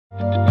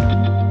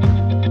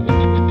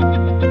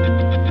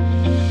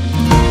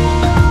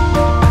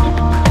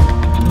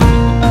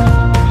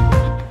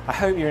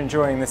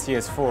enjoying this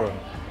year's forum.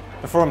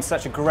 The forum's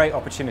such a great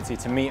opportunity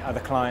to meet other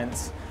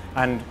clients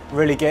and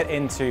really get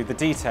into the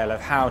detail of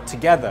how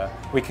together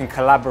we can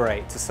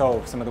collaborate to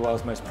solve some of the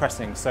world's most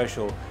pressing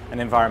social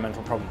and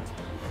environmental problems.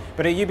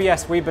 But at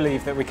UBS we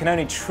believe that we can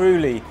only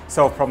truly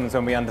solve problems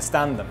when we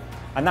understand them.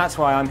 And that's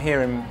why I'm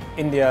here in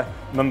India,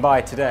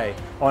 Mumbai today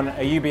on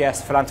a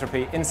UBS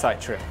Philanthropy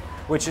Insight trip,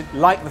 which,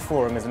 like the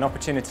forum, is an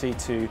opportunity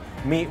to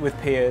meet with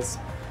peers,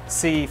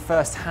 see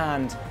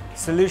firsthand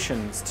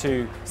solutions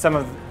to some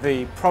of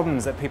the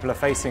problems that people are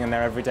facing in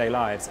their everyday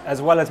lives, as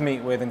well as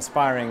meet with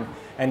inspiring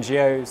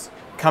NGOs,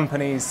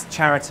 companies,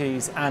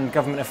 charities and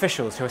government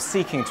officials who are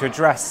seeking to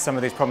address some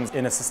of these problems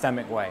in a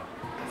systemic way.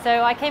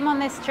 So I came on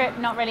this trip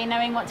not really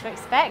knowing what to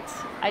expect.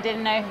 I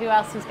didn't know who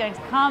else was going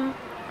to come.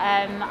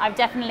 I've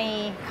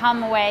definitely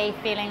come away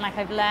feeling like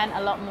I've learned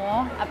a lot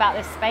more about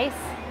this space.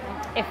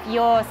 If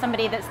you're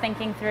somebody that's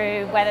thinking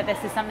through whether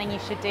this is something you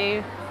should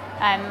do,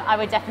 I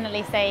would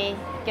definitely say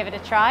give it a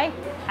try.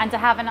 And to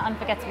have an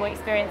unforgettable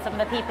experience, some of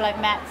the people I've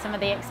met, some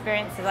of the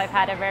experiences I've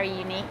had are very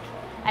unique.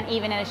 And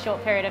even in a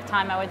short period of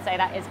time, I would say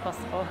that is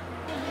possible.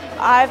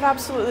 I've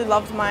absolutely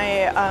loved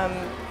my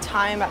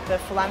time at the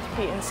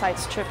Philanthropy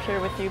Insights trip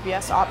here with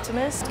UBS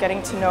Optimus,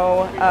 getting to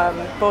know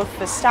both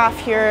the staff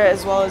here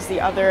as well as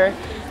the other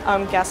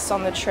guests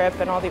on the trip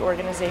and all the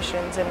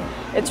organizations, and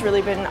it's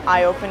really been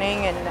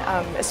eye-opening,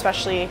 and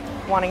especially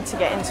wanting to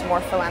get into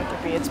more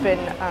philanthropy. It's been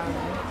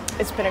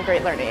a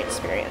great learning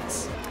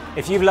experience.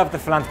 If you've loved the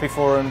Philanthropy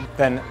Forum,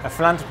 then a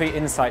Philanthropy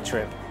Insight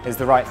trip is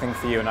the right thing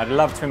for you, and I'd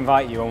love to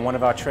invite you on one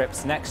of our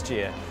trips next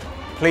year.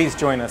 Please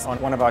join us on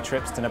one of our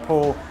trips to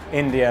Nepal,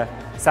 India,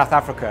 South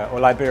Africa or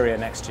Liberia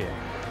next year.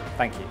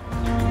 Thank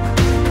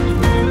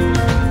you.